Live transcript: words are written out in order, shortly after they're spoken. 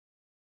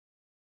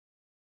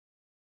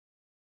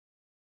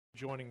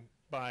joining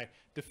by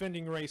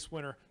defending race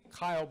winner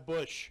Kyle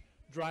Busch,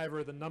 driver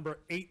of the number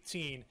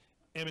 18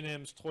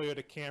 M&M's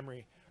Toyota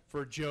Camry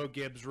for Joe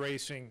Gibbs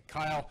Racing.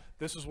 Kyle,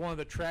 this is one of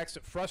the tracks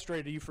that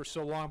frustrated you for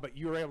so long, but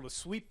you were able to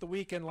sweep the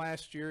weekend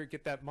last year,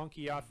 get that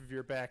monkey off of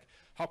your back.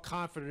 How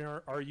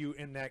confident are you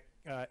in that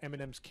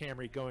M&M's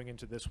Camry going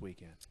into this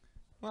weekend?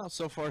 Well,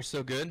 so far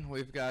so good.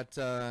 We've got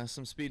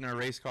some speed in our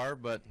race car,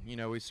 but you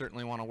know, we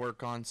certainly want to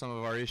work on some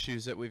of our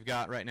issues that we've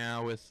got right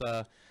now with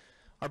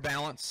our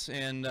balance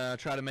and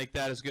try to make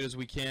that as good as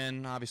we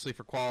can, obviously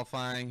for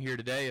qualifying here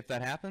today if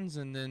that happens,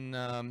 and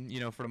then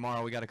you know, for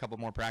tomorrow we got a couple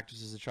more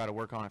practices to try to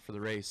work on it for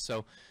the race.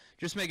 So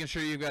just making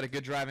sure you've got a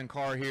good driving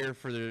car here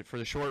for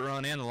the short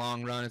run and the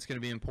long run. It's going to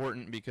be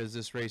important because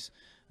this race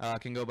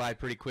can go by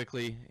pretty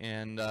quickly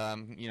and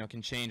you know,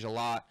 can change a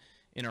lot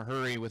in a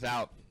hurry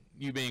without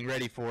you being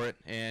ready for it,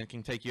 and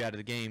can take you out of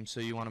the game. So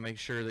you want to make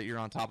sure that you're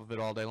on top of it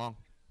all day long.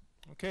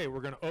 Okay,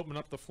 we're going to open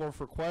up the floor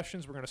for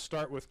questions. We're going to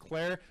start with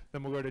Claire,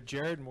 then we'll go to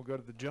Jared, and we'll go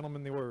to the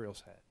gentleman the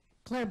Orioles had.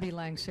 Claire B.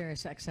 Lang,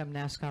 Sirius XM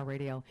NASCAR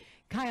Radio.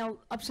 Kyle,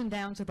 ups and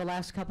downs of the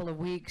last couple of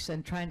weeks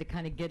and trying to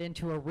kind of get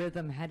into a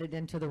rhythm headed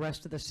into the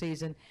rest of the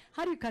season.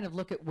 How do you kind of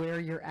look at where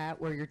you're at,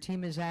 where your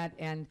team is at,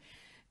 and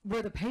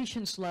where the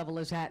patience level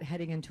is at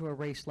heading into a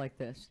race like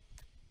this?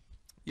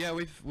 Yeah,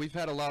 we've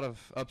had a lot of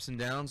ups and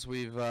downs.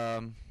 We've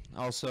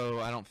also,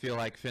 I don't feel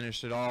like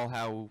finished at all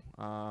how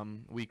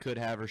we could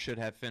have or should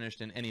have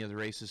finished in any of the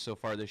races so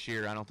far this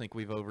year. I don't think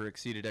we've over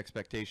exceeded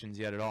expectations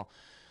yet at all.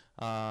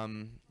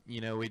 You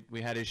know, we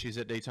had issues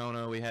at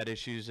Daytona. We had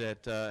issues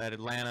at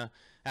Atlanta.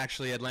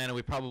 Actually, Atlanta,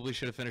 we probably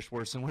should have finished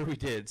worse than where we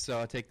did, so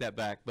I'll take that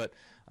back. But,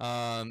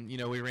 you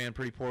know, we ran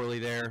pretty poorly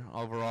there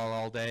overall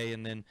all day.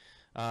 And then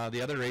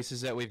the other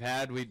races that we've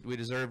had, we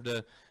deserved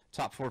a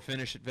top 4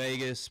 finish at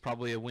Vegas,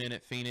 probably a win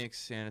at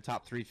Phoenix, and a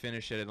top 3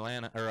 finish at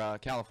Atlanta or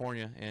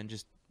California, and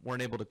just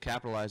weren't able to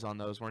capitalize on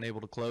those. Weren't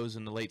able to close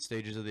in the late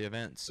stages of the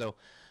event. So,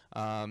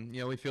 you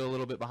know, we feel a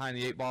little bit behind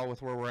the 8 ball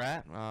with where we're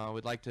at.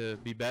 We'd like to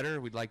be better.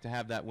 We'd like to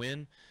have that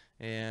win,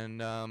 and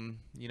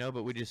you know,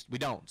 but we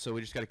don't. So we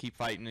just got to keep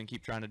fighting and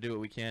keep trying to do what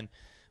we can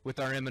with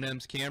our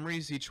M&M's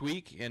Camrys each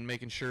week, and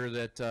making sure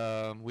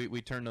that we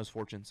turn those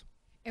fortunes.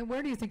 And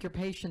where do you think your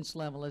patience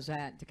level is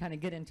at to kind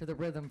of get into the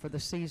rhythm for the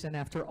season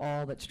after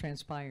all that's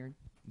transpired?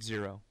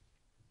 0.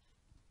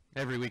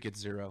 Every week it's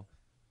 0.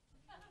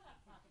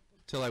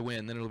 Till I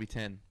win, then it'll be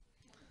 10.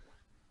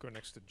 Go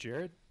next to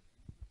Jared.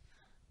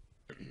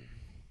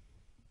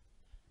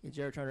 Yeah,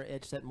 Jared Turner,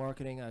 Edge Set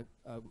Marketing.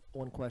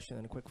 One question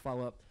and a quick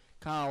follow-up.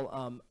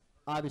 Kyle,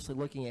 obviously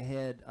looking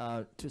ahead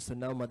to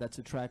Sonoma, that's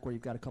a track where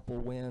you've got a couple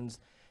of wins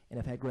and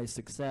have had great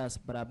success,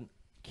 but I'm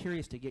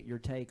curious to get your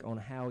take on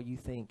how you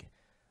think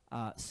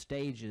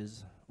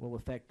stages will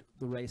affect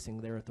the racing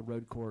there at the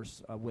road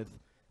course with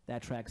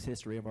that track's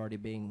history of already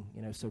being,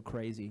 you know, so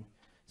crazy,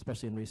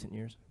 especially in recent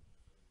years.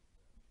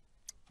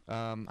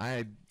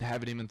 I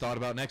haven't even thought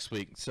about next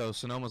week, so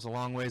Sonoma's a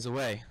long ways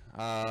away.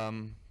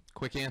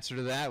 Quick answer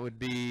to that would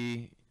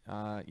be,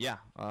 yeah,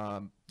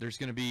 there's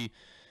going to be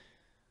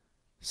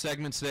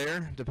segments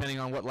there, depending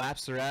on what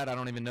laps they're at. I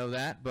don't even know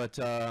that, but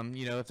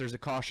you know, if there's a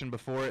caution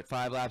before it,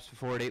 5 laps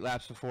before it, 8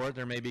 laps before it,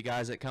 there may be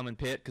guys that come and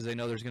pit because they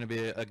know there's going to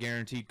be a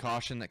guaranteed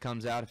caution that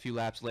comes out a few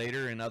laps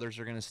later, and others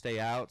are going to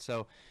stay out.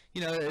 So, you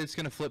know, it's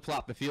going to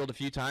flip-flop the field a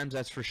few times,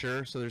 that's for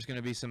sure. So there's going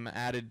to be some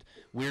added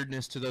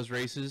weirdness to those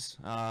races,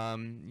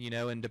 you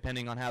know, and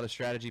depending on how the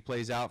strategy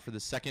plays out for the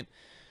second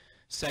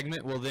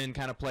segment will then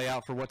kind of play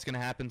out for what's going to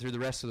happen through the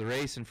rest of the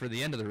race and for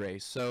the end of the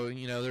race. So,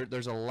 you know,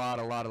 there's a lot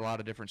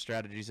of different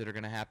strategies that are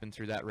going to happen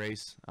through that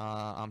race,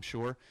 I'm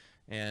sure.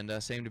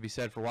 And same to be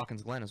said for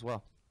Watkins Glen as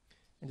well.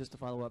 And just to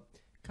follow up,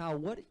 Kyle,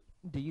 what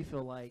do you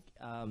feel like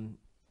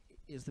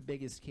is the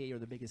biggest key or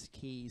the biggest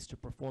keys to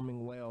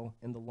performing well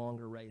in the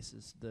longer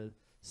races, the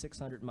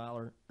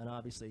 600-miler and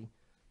obviously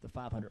the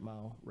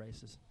 500-mile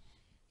races?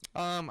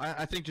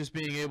 I think just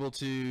being able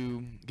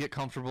to get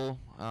comfortable,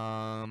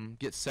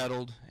 get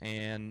settled,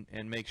 and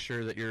make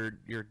sure that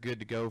you're good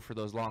to go for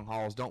those long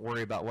hauls. Don't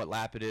worry about what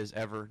lap it is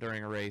ever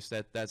during a race.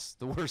 That's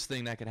the worst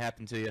thing that could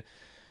happen to you.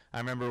 I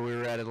remember we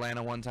were at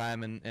Atlanta one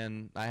time,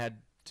 and I had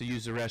to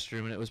use the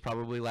restroom, and it was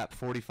probably lap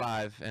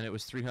 45, and it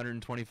was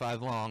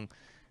 325 long,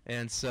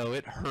 and so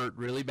it hurt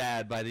really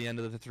bad by the end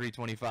of the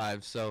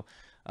 325. So,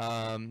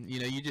 you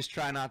know, you just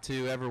try not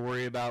to ever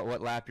worry about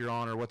what lap you're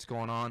on or what's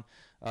going on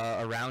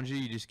around you.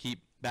 You just keep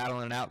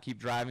battling it out, keep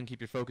driving,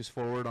 keep your focus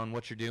forward on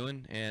what you're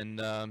doing, and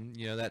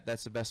you know,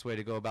 that's the best way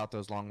to go about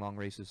those long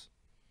races.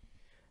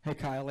 Hey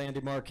Kyle,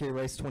 Andy Markey,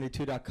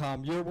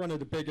 Race22.com. You're one of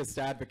the biggest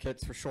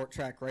advocates for short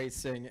track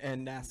racing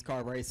and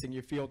NASCAR racing.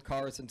 You field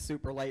cars and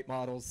super late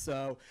models.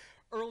 So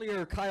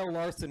earlier, Kyle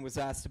Larson was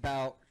asked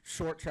about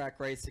short track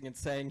racing and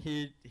saying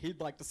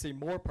he'd like to see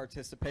more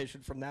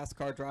participation from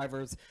NASCAR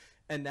drivers.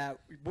 And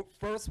that,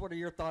 first, what are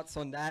your thoughts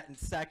on that? And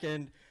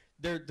second,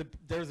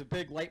 there's a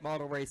big late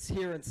model race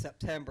here in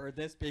September,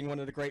 this being one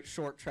of the great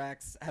short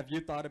tracks. Have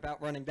you thought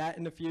about running that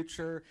in the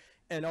future?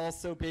 And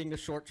also, being the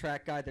short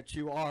track guy that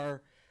you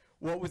are,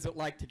 what was it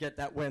like to get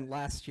that win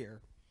last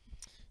year?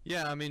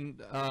 Yeah, I mean,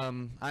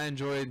 I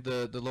enjoyed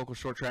the local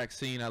short track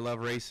scene. I love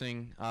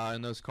racing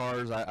in those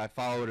cars. I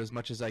follow it as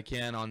much as I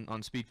can on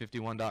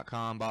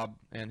speed51.com. Bob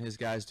and his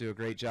guys do a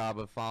great job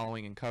of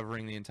following and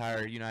covering the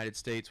entire United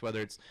States,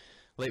 whether it's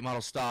late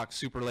model stock,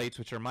 super lates,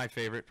 which are my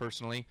favorite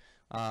personally,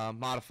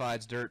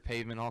 modifieds, dirt,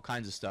 pavement, all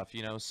kinds of stuff,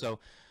 you know. So,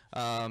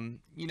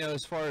 you know,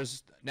 as far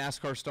as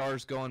NASCAR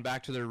stars going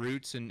back to their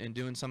roots and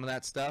doing some of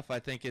that stuff, I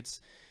think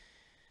it's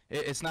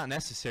not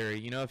necessary.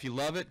 You know, if you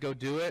love it, go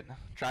do it.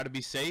 Try to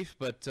be safe,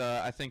 but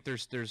I think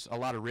there's a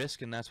lot of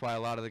risk, and that's why a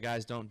lot of the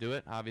guys don't do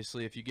it.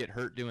 Obviously, if you get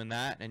hurt doing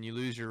that and you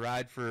lose your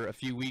ride for a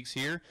few weeks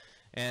here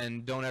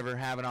and don't ever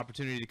have an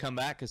opportunity to come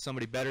back because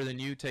somebody better than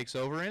you takes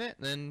over in it,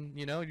 then,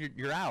 you know,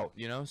 you're out,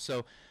 you know.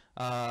 So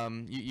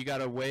you got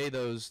to weigh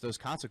those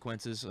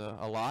consequences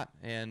a lot,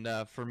 and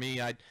for me,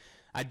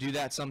 I do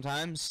that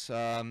sometimes.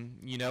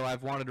 You know,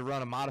 I've wanted to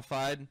run a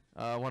modified,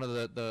 one of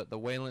the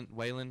Whelen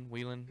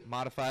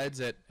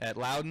modifieds at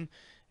Loudon,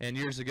 and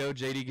years ago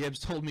J.D. Gibbs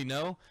told me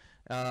no.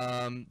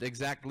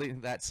 Exactly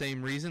that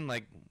same reason,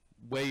 like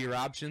weigh your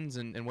options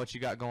and what you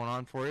got going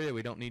on for you.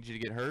 We don't need you to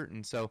get hurt,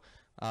 and so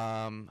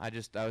I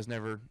was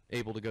never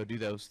able to go do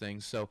those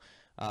things. So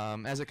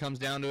as it comes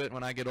down to it,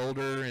 when I get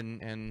older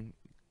and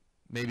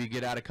maybe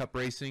get out of cup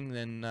racing,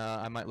 then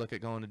I might look at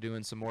going to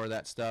doing some more of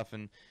that stuff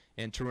and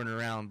touring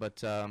around.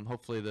 But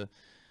hopefully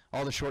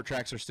all the short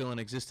tracks are still in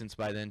existence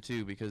by then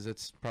too, because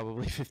it's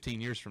probably 15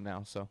 years from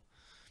now. So.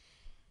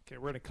 Okay,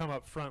 we're going to come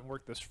up front and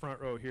work this front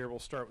row here. We'll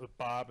start with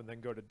Bob and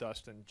then go to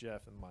Dustin,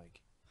 Jeff, and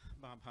Mike.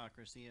 Bob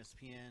Hawkers,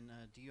 ESPN.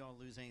 Do you all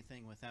lose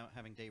anything without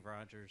having Dave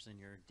Rogers in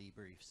your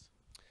debriefs?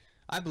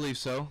 I believe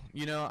so.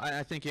 You know,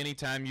 I think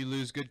anytime you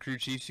lose good crew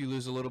chiefs, you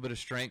lose a little bit of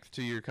strength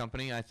to your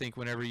company. I think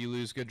whenever you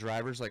lose good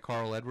drivers like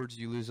Carl Edwards,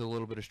 you lose a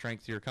little bit of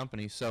strength to your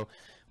company. So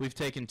we've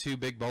taken two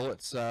big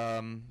bullets,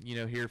 you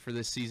know, here for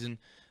this season,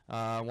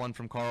 one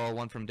from Carl,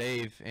 one from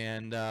Dave,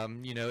 and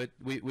you know,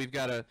 we've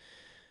got to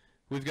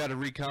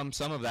recome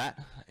some of that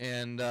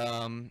and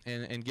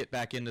get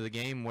back into the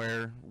game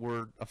where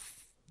we're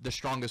the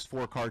strongest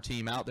four-car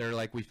team out there,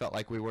 like we felt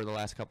like we were the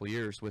last couple of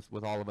years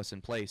with all of us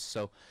in place.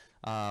 So,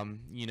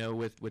 you know,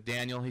 with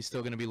Daniel, he's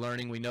still going to be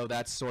learning. We know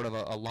that's sort of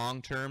a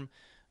long-term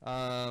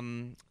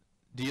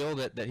deal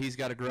that he's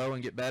got to grow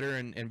and get better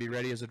and be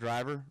ready as a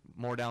driver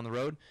more down the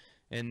road.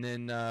 And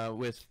then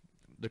with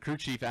the crew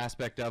chief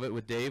aspect of it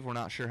with Dave, we're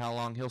not sure how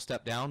long he'll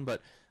step down,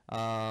 but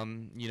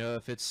you know,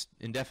 if it's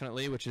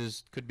indefinitely, which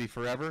could be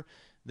forever,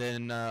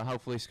 then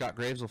hopefully Scott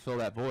Graves will fill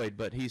that void.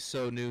 But he's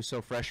so new, so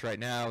fresh right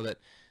now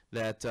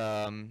that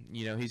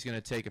you know, he's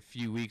going to take a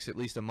few weeks, at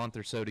least a month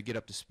or so, to get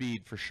up to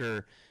speed for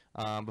sure,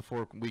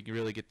 before we can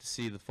really get to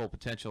see the full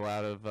potential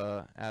out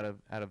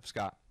of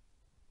Scott.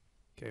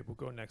 Okay, we'll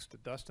go next to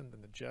Dustin,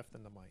 then to Jeff,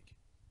 then to Mike.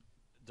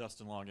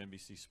 Dustin Long,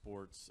 NBC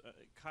Sports.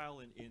 Kyle,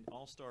 in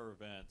all-star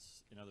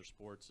events in other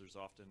sports, there's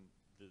often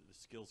the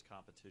skills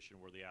competition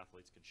where the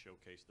athletes can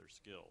showcase their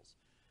skills.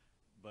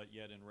 But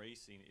yet in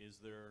racing, is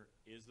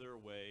there a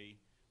way,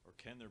 or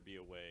can there be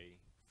a way,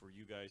 for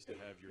you guys to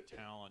have your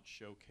talent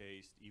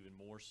showcased even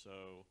more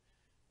so,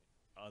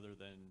 other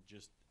than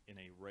just in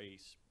a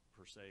race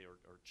per se,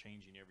 or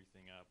changing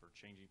everything up or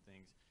changing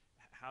things?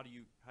 How do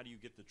you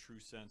get the true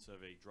sense of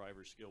a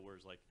driver's skill?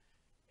 Whereas like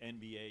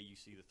NBA, you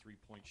see the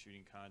three-point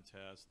shooting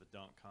contest, the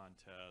dunk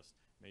contest,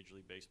 Major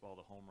League Baseball,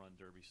 the home run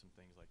derby, some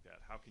things like that.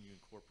 How can you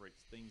incorporate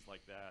things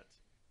like that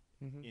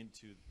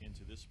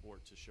into this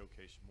sport to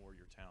showcase more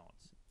your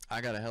talents? I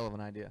got a hell of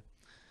an idea.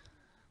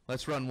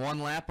 Let's run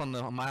one lap on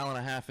the 1.5 mile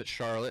at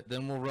Charlotte.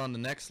 Then we'll run the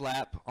next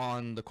lap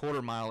on the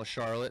 1/4 mile of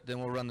Charlotte. Then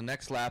we'll run the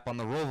next lap on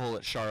the Roval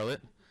at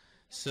Charlotte.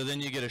 So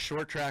then you get a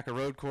short track, a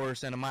road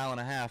course, and a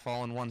 1.5 mile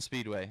all in one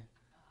speedway.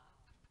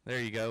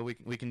 There you go.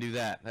 We can do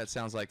that. That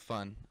sounds like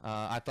fun.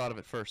 I thought of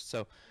it first.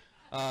 So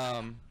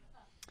I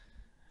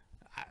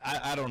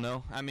don't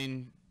know. I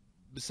mean,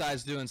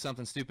 besides doing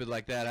something stupid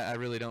like that, I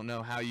really don't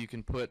know how you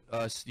can put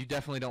us. You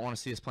definitely don't want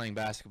to see us playing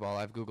basketball.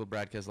 I've Googled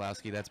Brad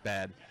Keselowski. That's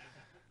bad.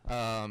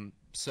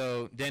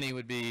 So Denny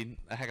would be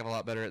a heck of a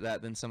lot better at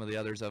that than some of the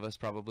others of us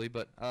probably.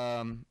 But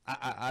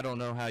I don't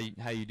know how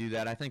you do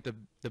that. I think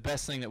the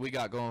best thing that we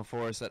got going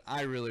for us that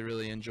I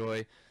really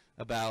enjoy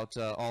about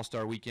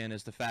All-Star Weekend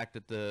is the fact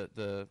that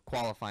the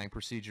qualifying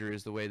procedure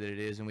is the way that it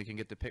is, and we can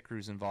get the pit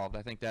crews involved.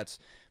 I think that's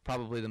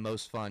probably the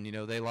most fun. You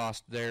know, they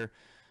lost their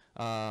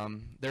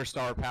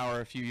star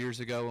power a few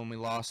years ago when we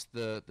lost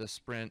the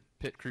sprint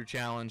pit crew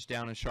challenge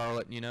down in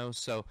Charlotte, you know,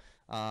 so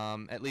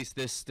at least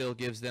this still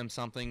gives them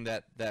something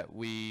that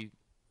we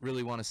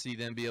really want to see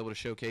them be able to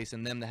showcase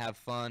and them to have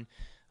fun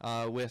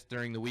with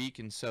during the week.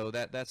 And so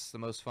that's the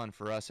most fun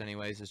for us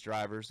anyways as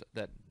drivers.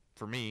 That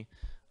for me,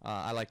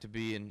 I like to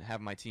be and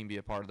have my team be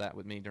a part of that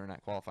with me during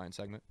that qualifying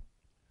segment.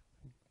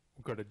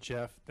 We'll go to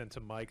Jeff, then to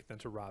Mike, then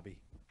to Robbie.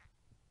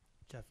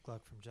 Jeff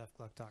Gluck from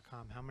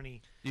jeffgluck.com. How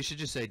many? You should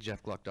just say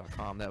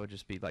jeffgluck.com. That would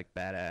just be like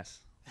badass.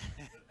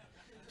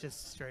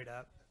 Just straight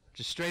up.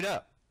 Just straight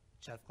up.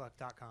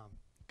 Jeffgluck.com.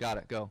 Got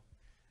it. Go.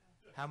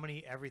 How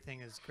many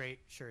Everything is Great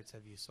shirts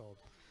have you sold?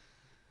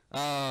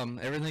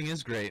 Everything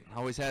is great.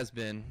 Always has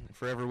been.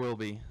 Forever will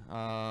be.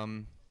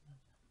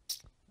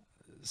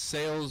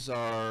 Sales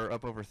are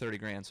up over 30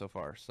 grand so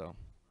far, so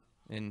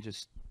in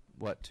just,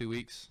 what, 2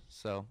 weeks?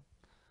 So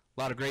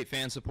a lot of great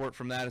fan support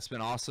from that. It's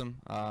been awesome.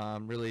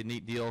 Really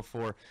neat deal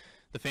for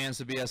the fans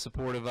to be as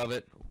supportive of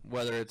it,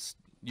 whether it's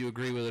you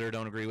agree with it or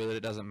don't agree with it,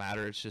 it doesn't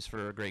matter. It's just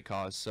for a great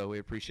cause, so we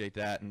appreciate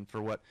that. And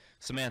for what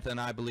Samantha and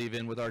I believe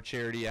in with our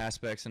charity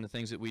aspects and the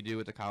things that we do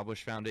at the Kyle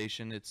Busch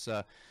Foundation, it's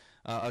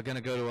going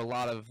to go to a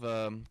lot of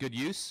good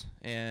use.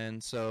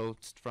 And so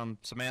from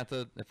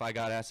Samantha, if I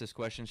got asked this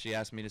question, she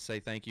asked me to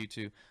say thank you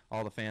to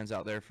all the fans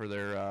out there for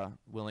their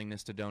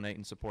willingness to donate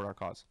and support our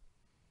cause.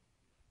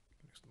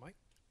 Next to Mike.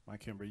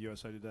 Mike Hember,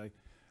 USA Today.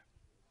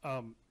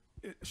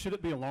 Should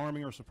it be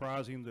alarming or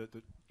surprising that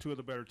the two of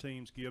the better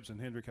teams, Gibbs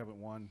and Hendrick, haven't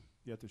won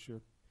yet this year?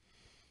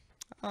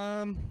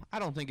 I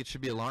don't think it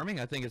should be alarming.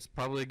 I think it's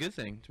probably a good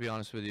thing, to be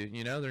honest with you.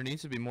 You know, there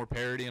needs to be more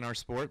parity in our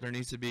sport. There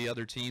needs to be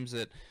other teams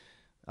that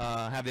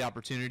have the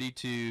opportunity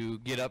to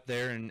get up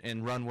there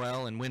and run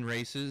well and win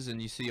races.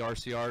 And you see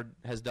RCR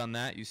has done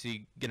that. You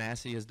see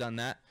Ganassi has done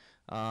that.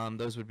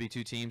 Those would be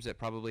two teams that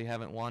probably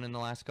haven't won in the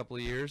last couple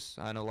of years.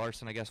 I know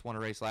Larson, I guess, won a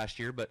race last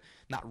year, but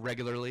not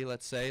regularly,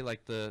 let's say,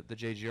 like the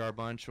JGR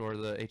bunch or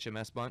the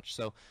HMS bunch.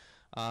 So,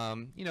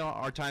 you know,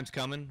 our time's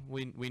coming.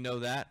 We know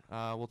that.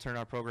 We'll turn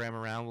our program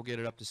around. We'll get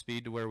it up to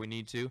speed to where we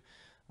need to.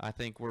 I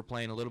think we're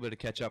playing a little bit of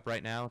catch up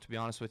right now, to be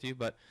honest with you.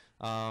 But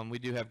we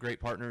do have great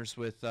partners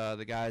with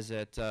the guys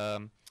at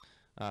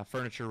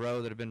Furniture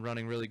Row that have been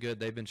running really good.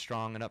 They've been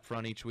strong and up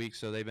front each week,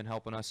 so they've been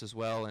helping us as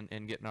well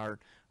and getting our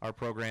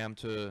program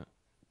to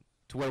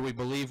where we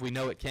believe we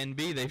know it can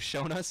be. They've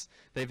shown us.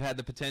 They've had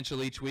the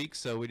potential each week,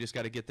 so we just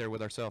got to get there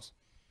with ourselves.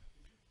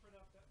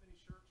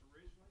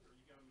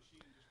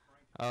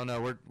 Oh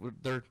no,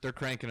 they're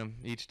cranking them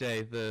each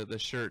day, the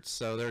shirts.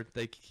 So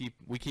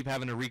we keep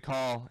having to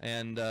recall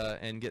and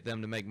get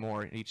them to make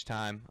more each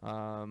time.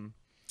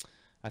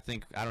 I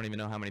think I don't even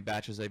know how many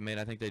batches they've made.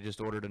 I think they just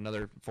ordered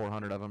another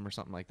 400 of them or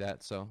something like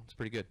that. So it's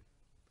pretty good.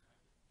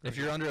 If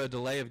you're under a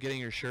delay of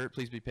getting your shirt,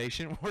 please be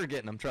patient. We're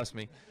getting them, trust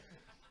me.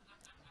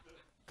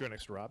 Go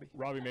next to Robbie.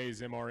 Robbie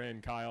Mays,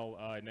 MRN. Kyle,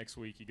 next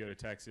week you go to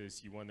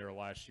Texas. You won there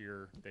last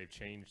year. They've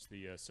changed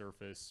the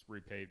surface,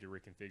 repaved and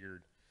reconfigured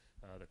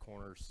the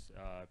corners.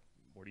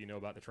 What do you know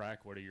about the track?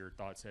 What are your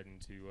thoughts heading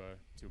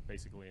to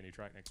basically a new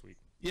track next week?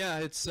 Yeah,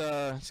 it's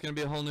going to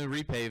be a whole new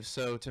repave.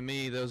 So to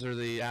me, those are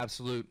the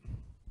absolute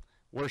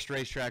worst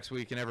racetracks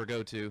we can ever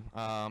go to.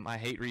 I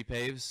hate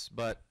repaves,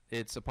 but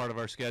it's a part of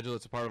our schedule.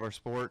 It's a part of our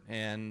sport,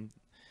 and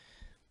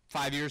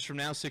 5 years from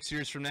now, 6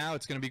 years from now,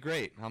 it's going to be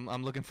great.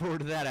 I'm looking forward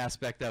to that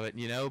aspect of it,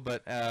 you know.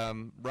 But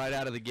right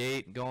out of the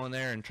gate, going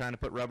there and trying to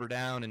put rubber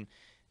down, and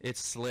it's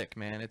slick,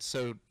 man. It's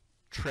so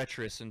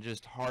treacherous and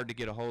just hard to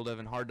get a hold of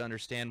and hard to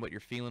understand what you're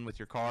feeling with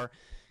your car,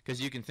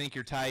 because you can think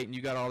you're tight and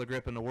you got all the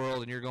grip in the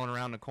world and you're going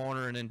around the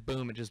corner and then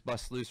boom, it just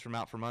busts loose from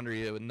out from under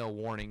you with no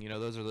warning. You know,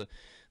 those are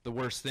the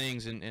worst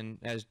things. And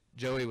as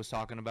Joey was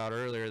talking about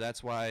earlier,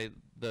 that's why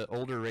the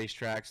older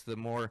racetracks, the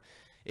more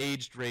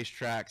aged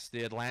racetracks,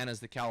 the Atlantas,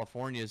 the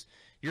Californias,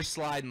 you're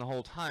sliding the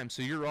whole time,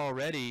 so you're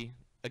already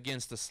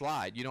against the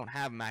slide. You don't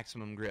have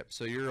maximum grip,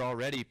 so you're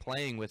already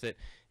playing with it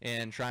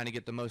and trying to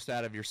get the most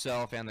out of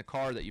yourself and the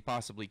car that you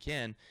possibly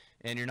can,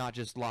 and you're not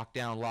just locked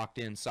down, locked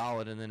in,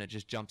 solid, and then it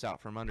just jumps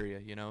out from under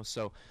you, you know.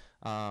 So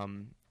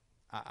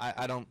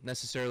I don't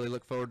necessarily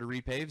look forward to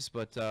repaves,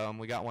 but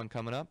we got one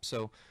coming up,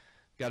 so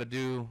got to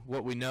do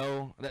what we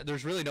know.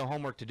 There's really no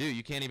homework to do.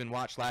 You can't even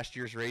watch last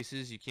year's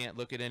races. You can't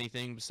look at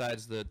anything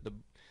besides the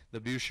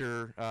Busch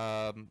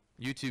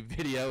YouTube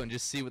video and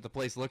just see what the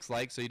place looks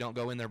like, so you don't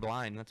go in there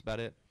blind. That's about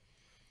it.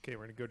 Okay,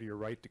 we're going to go to your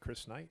right to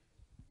Chris Knight.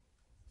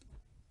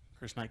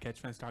 Chris Knight,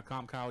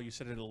 catchfence.com. Kyle, you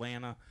said at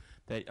Atlanta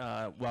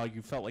that while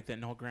you felt like that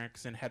Noah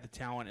Gragson had the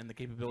talent and the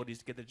capabilities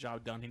to get the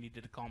job done, he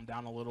needed to calm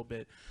down a little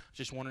bit.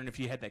 Just wondering if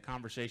you had that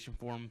conversation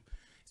for him.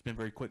 It's been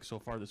very quick so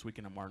far this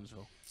weekend at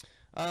Martinsville.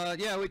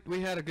 Yeah,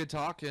 we had a good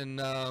talk, and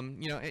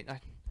you know,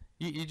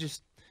 you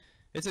just,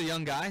 it's a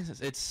young guy.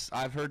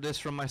 I've heard this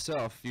from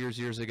myself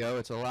years ago.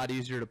 It's a lot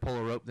easier to pull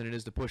a rope than it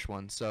is to push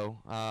one. So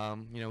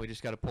you know, we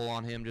just got to pull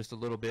on him just a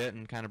little bit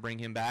and kind of bring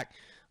him back.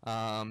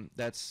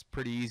 That's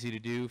pretty easy to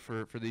do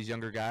for these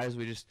younger guys.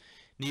 We just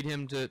need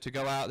him to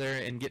go out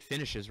there and get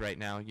finishes right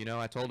now. You know,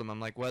 I told him, I'm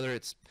like, whether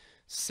it's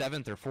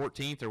 7th or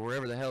 14th or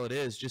wherever the hell it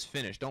is, just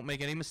finish. Don't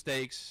make any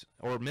mistakes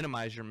or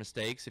minimize your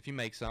mistakes if you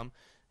make some.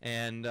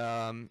 And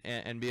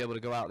be able to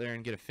go out there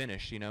and get a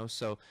finish, you know.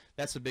 So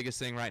that's the biggest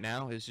thing right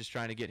now, is just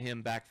trying to get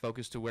him back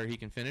focused to where he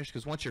can finish.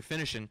 Because once you're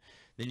finishing,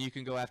 then you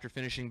can go after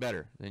finishing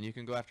better. Then you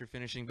can go after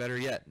finishing better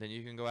yet. Then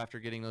you can go after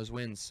getting those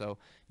wins. So,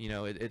 you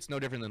know, it's no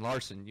different than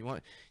Larson.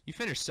 You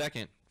finish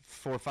second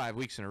 4 or 5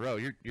 weeks in a row,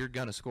 you're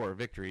gonna score a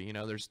victory. You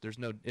know, there's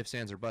no ifs,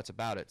 ands, or buts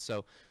about it.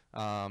 So,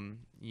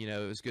 you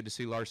know, it was good to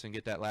see Larson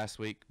get that last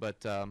week.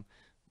 But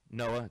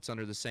Noah, it's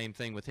under the same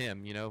thing with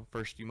him. You know,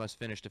 first you must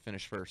finish to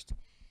finish first.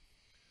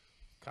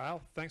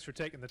 Kyle, thanks for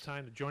taking the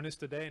time to join us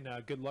today,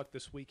 and good luck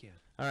this weekend.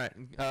 All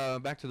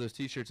right, back to those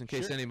T-shirts. In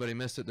case anybody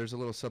missed it, there's a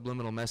little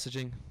subliminal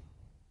messaging.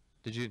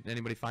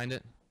 Anybody find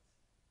it?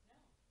 No.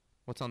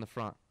 What's on the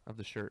front of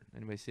the shirt?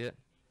 Anybody see it?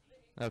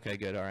 Okay,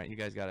 good. All right, you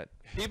guys got it.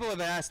 People have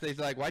asked, they're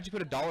like, "Why'd you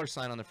put a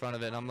 $sign on the front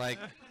of it?" And I'm like,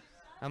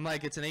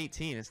 it's an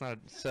 18. It's not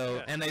so.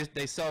 Yeah. And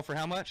they sell for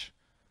how much?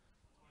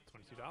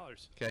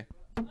 $22. Okay.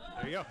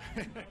 There you go.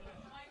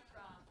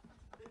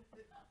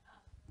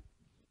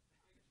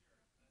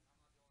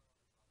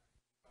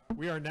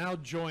 We are now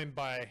joined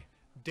by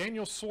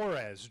Daniel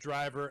Suarez,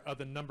 driver of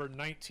the number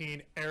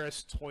 19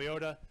 Aris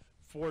Toyota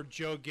for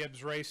Joe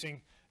Gibbs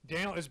Racing.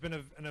 Daniel, it's been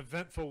an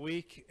eventful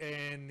week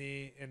in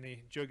the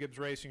Joe Gibbs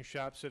Racing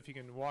shop. So if you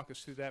can walk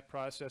us through that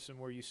process and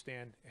where you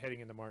stand heading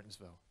into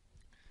Martinsville.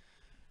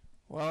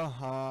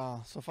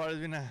 Well, so far it's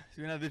been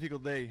a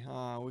difficult day.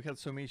 We had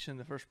some issue in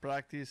the first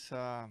practice.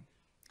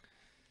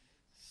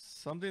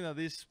 Something that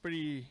is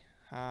pretty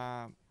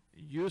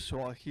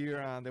usual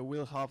here, the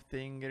wheel hub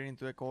thing, getting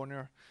into the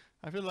corner.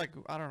 I feel like,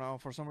 I don't know,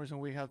 for some reason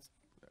we had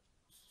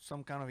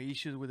some kind of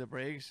issues with the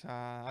brakes.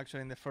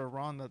 Actually, in the first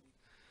run, that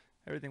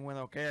everything went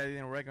okay. I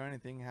didn't wreck or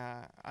anything.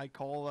 I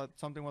called that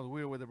something was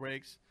weird with the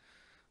brakes.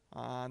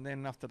 And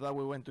then after that,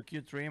 we went to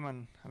Q-trim,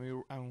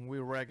 and we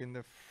wrecked in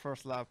the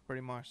first lap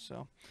pretty much.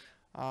 So,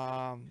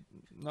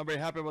 not very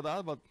happy about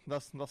that, but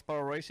that's part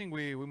of racing.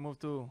 We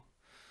moved to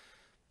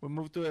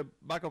a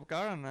backup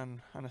car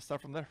and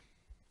start from there.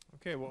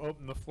 Okay, we'll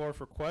open the floor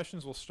for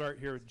questions. We'll start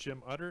here with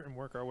Jim Utter and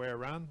work our way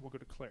around. We'll go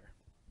to Claire.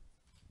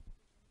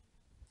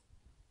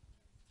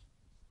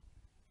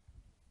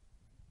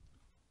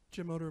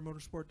 Jim Utter,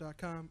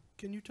 motorsport.com.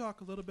 Can you talk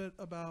a little bit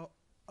about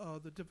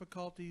the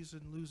difficulties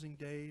in losing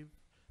Dave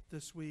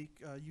this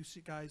week? You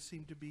guys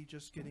seem to be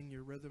just getting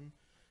your rhythm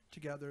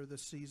together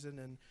this season,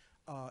 and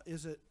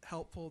is it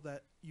helpful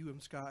that you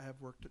and Scott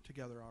have worked it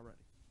together already?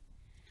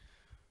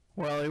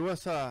 Well, it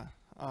was a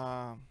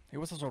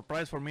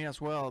surprise for me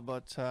as well,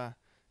 but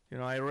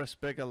I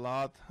respect a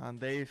lot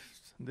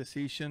Dave's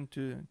decision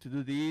to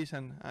do this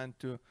and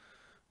to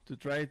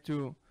try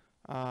to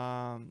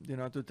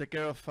to take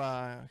care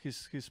of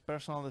his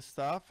personal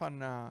stuff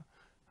and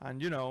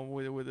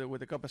with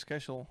the cup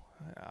schedule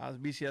as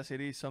busy as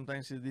it is,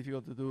 sometimes it's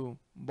difficult to do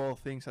both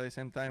things at the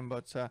same time.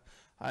 But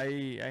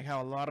I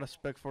have a lot of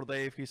respect for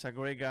Dave. He's a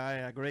great guy,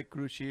 a great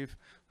crew chief.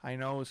 I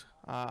know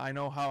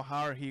how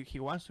hard he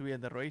wants to be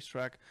at the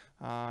racetrack.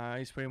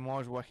 It's pretty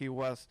much what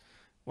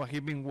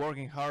he's been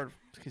working hard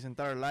his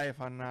entire life,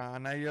 and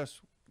I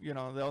just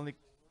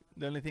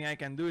the only thing I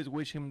can do is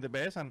wish him the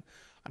best, and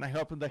I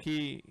hope that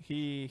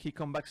he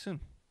come back soon.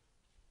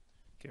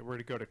 Okay, we're going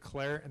to go to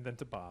Claire and then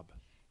to Bob.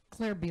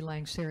 Claire B.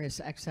 Lang,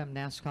 Sirius XM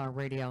NASCAR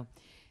Radio.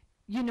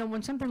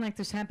 When something like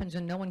this happens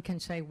and no one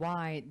can say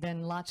why,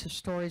 then lots of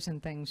stories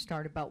and things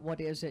start about what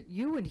is it.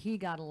 You and he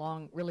got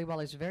along really well.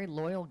 He's a very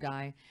loyal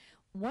guy.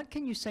 What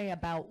can you say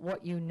about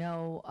what you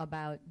know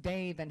about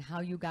Dave and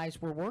how you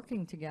guys were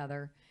working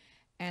together?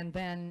 And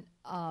then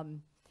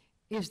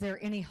is there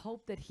any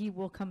hope that he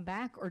will come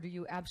back, or do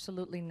you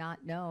absolutely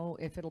not know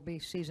if it'll be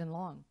season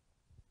long?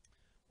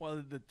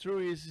 Well, the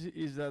truth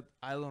is that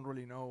I don't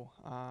really know.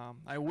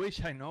 I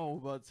wish I know,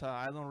 but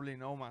I don't really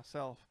know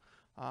myself.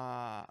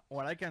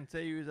 What I can tell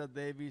you is that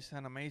Dave is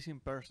an amazing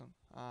person.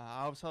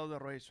 Outside of the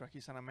racetrack,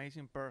 he's an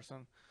amazing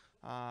person.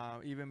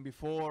 Even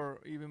before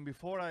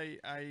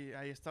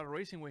I started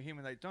racing with him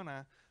in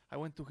Daytona, I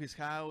went to his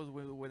house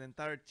with the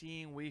entire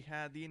team. We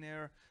had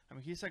dinner. I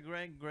mean, he's a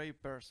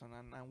great person,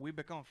 and we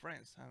become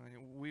friends. I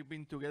mean, we've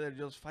been together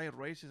just 5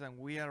 races, and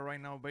we are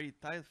right now very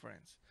tight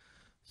friends.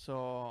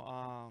 So,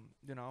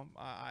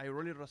 I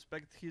really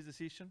respect his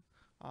decision.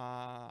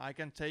 I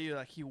can tell you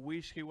that he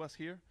wished he was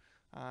here,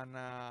 and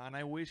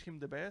I wish him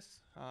the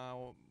best,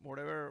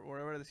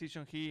 whatever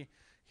decision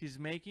he's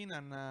making,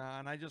 and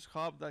I just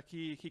hope that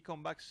he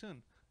come back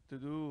soon to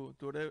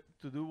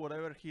do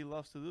whatever he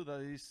loves to do.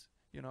 That is,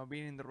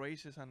 being in the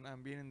races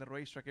and being in the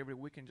racetrack every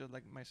weekend, just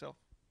like myself.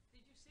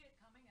 Did you see it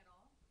coming at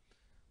all?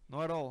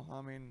 Not at all.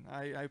 I mean,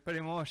 I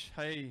pretty much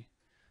I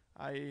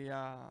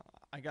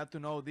got to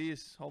know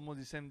this almost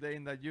the same day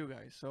that you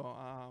guys. So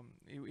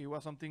it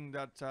was something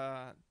that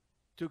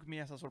took me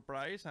as a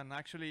surprise, and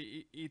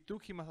actually it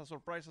took him as a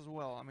surprise as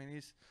well. I mean,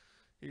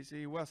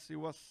 it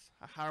was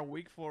a hard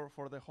week for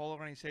the whole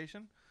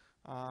organization,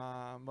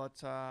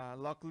 but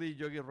luckily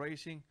Joe Gibbs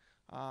Racing,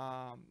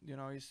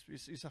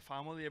 it's a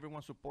family.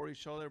 Everyone support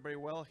each other very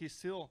well. He's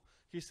still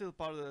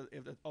part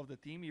of the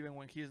team, even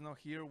when he's not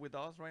here with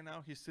us right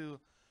now. He's still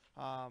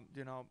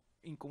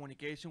in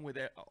communication with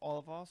all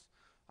of us.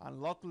 And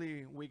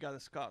luckily, we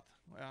got Scott.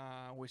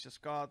 With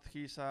Scott,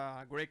 he's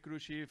a great crew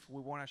chief.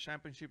 We won a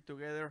championship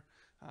together.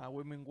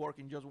 We've been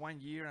working just 1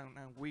 year,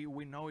 and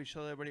we know each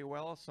other very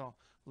well. So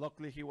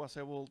luckily, he was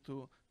able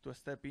to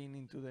step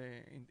into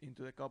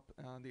the cup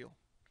deal.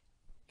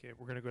 Okay,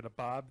 we're going to go to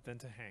Bob, then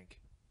to Hank.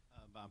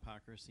 Bob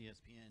Pocker,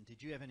 CSPN.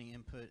 Did you have any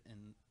input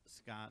in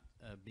Scott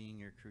being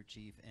your crew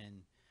chief?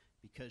 And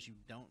because you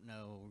don't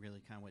know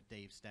really kind of what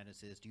Dave's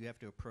status is, do you have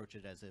to approach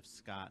it as if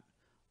Scott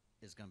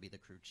is going to be the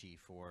crew chief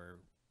for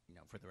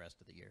the rest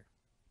of the year?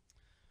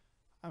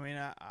 I mean,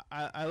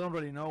 I don't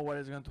really know what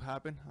is going to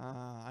happen.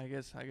 I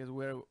guess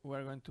we're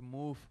going to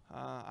move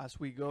as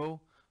we go.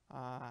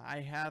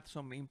 I had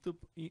some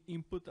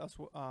input as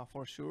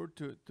for sure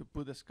to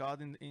put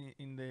Scott in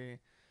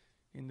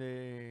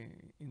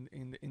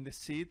the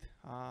seat,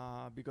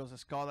 because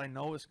Scott, I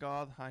know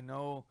Scott, I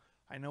know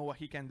what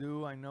he can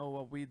do, I know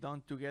what we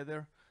done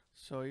together.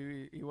 So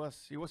it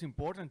was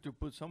important to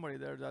put somebody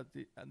there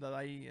that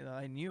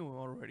I knew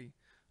already,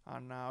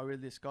 and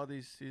really Scott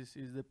is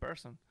the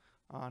person,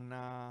 and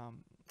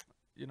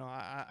you know,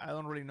 I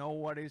don't really know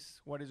what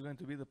is going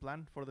to be the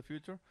plan for the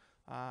future.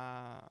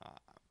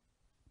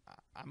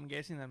 I'm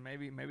guessing that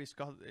maybe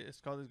Scott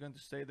is going to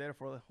stay there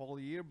for the whole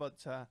year,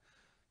 but I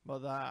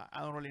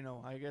don't really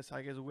know. I guess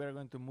we're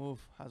going to move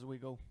as we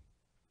go.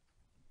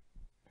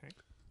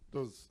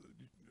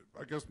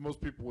 I guess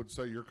most people would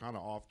say you're kind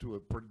of off to a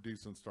pretty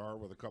decent start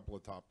with a couple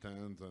of top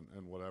tens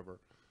and whatever.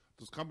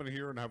 Does coming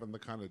here and having the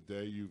kind of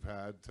day you've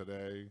had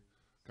today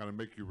kind of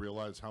make you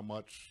realize how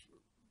much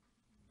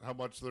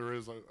there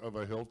is of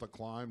a hill to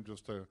climb,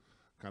 just to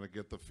kind of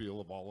get the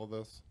feel of all of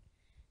this?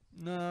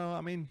 No,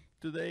 I mean,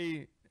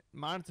 today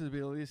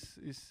Martinsville is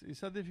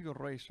a difficult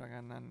racetrack,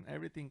 and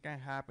everything can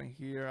happen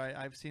here.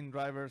 I've seen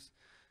drivers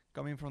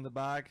coming from the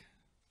back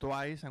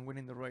twice and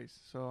winning the race.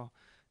 So,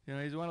 you know,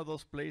 it's one of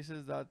those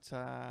places that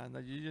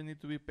you just need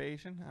to be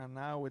patient. And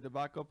now with the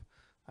backup,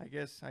 I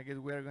guess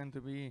we are going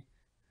to be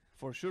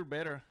for sure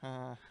better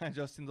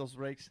adjusting those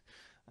brakes,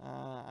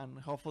 and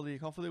hopefully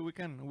we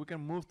can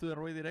move to the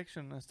right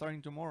direction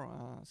starting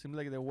tomorrow. Seems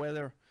like the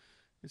weather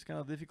is kind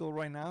of difficult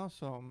right now,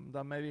 so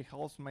that maybe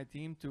helps my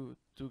team to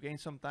gain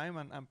some time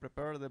and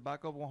prepare the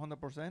backup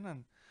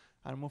 100%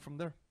 and move from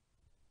there.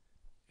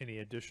 Any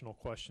additional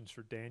questions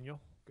for Daniel?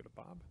 Go to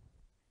Bob.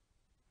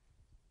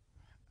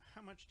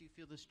 How much do you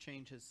feel this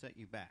change has set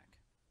you back?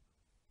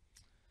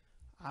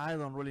 I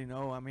don't really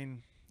know. I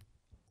mean,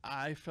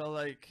 I felt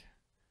like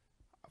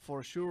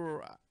for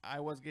sure I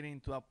was getting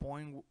to a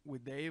point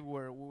with Dave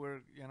where we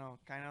were, you know,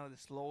 kind of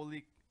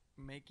slowly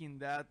making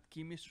that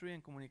chemistry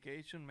and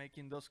communication,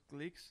 making those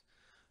clicks,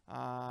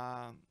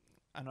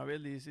 and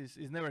obviously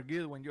it's never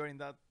good when you're in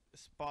that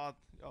spot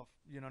of,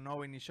 you know,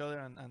 knowing each other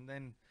and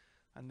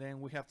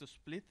then we have to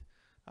split.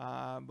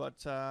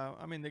 But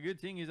I mean, the good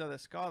thing is that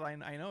Scott,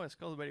 I know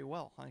Scott very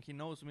well, and he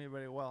knows me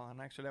very well.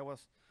 And actually, I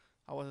was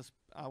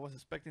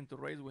expecting to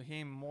race with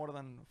him more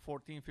than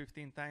 14,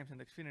 15 times in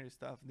the Xfinity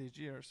stuff this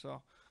year.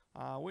 So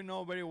we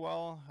know very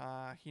well.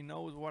 He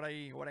knows what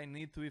I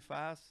need to be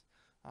fast.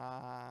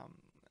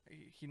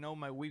 He knows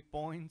my weak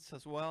points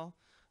as well.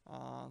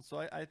 So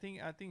I think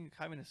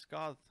having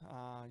Scott,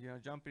 you know,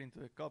 jumping into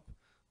the Cup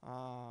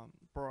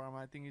program,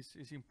 I think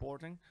is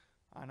important.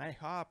 And I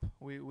hope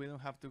we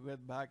don't have to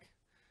get back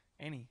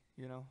any.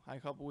 You know, I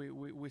hope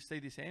we stay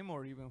the same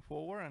or even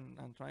forward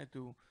and try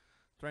to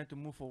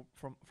move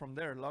from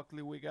there.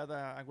 Luckily, we got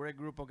a great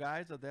group of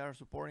guys that they are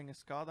supporting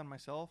Scott and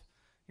myself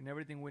in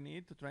everything we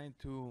need to try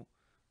to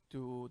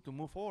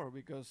move forward,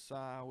 because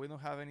we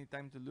don't have any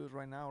time to lose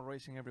right now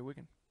racing every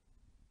weekend.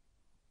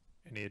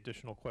 Any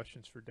additional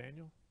questions for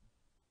Daniel?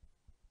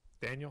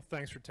 Daniel,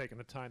 thanks for taking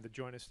the time to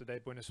join us today.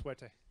 Buena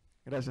suerte.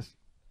 Gracias.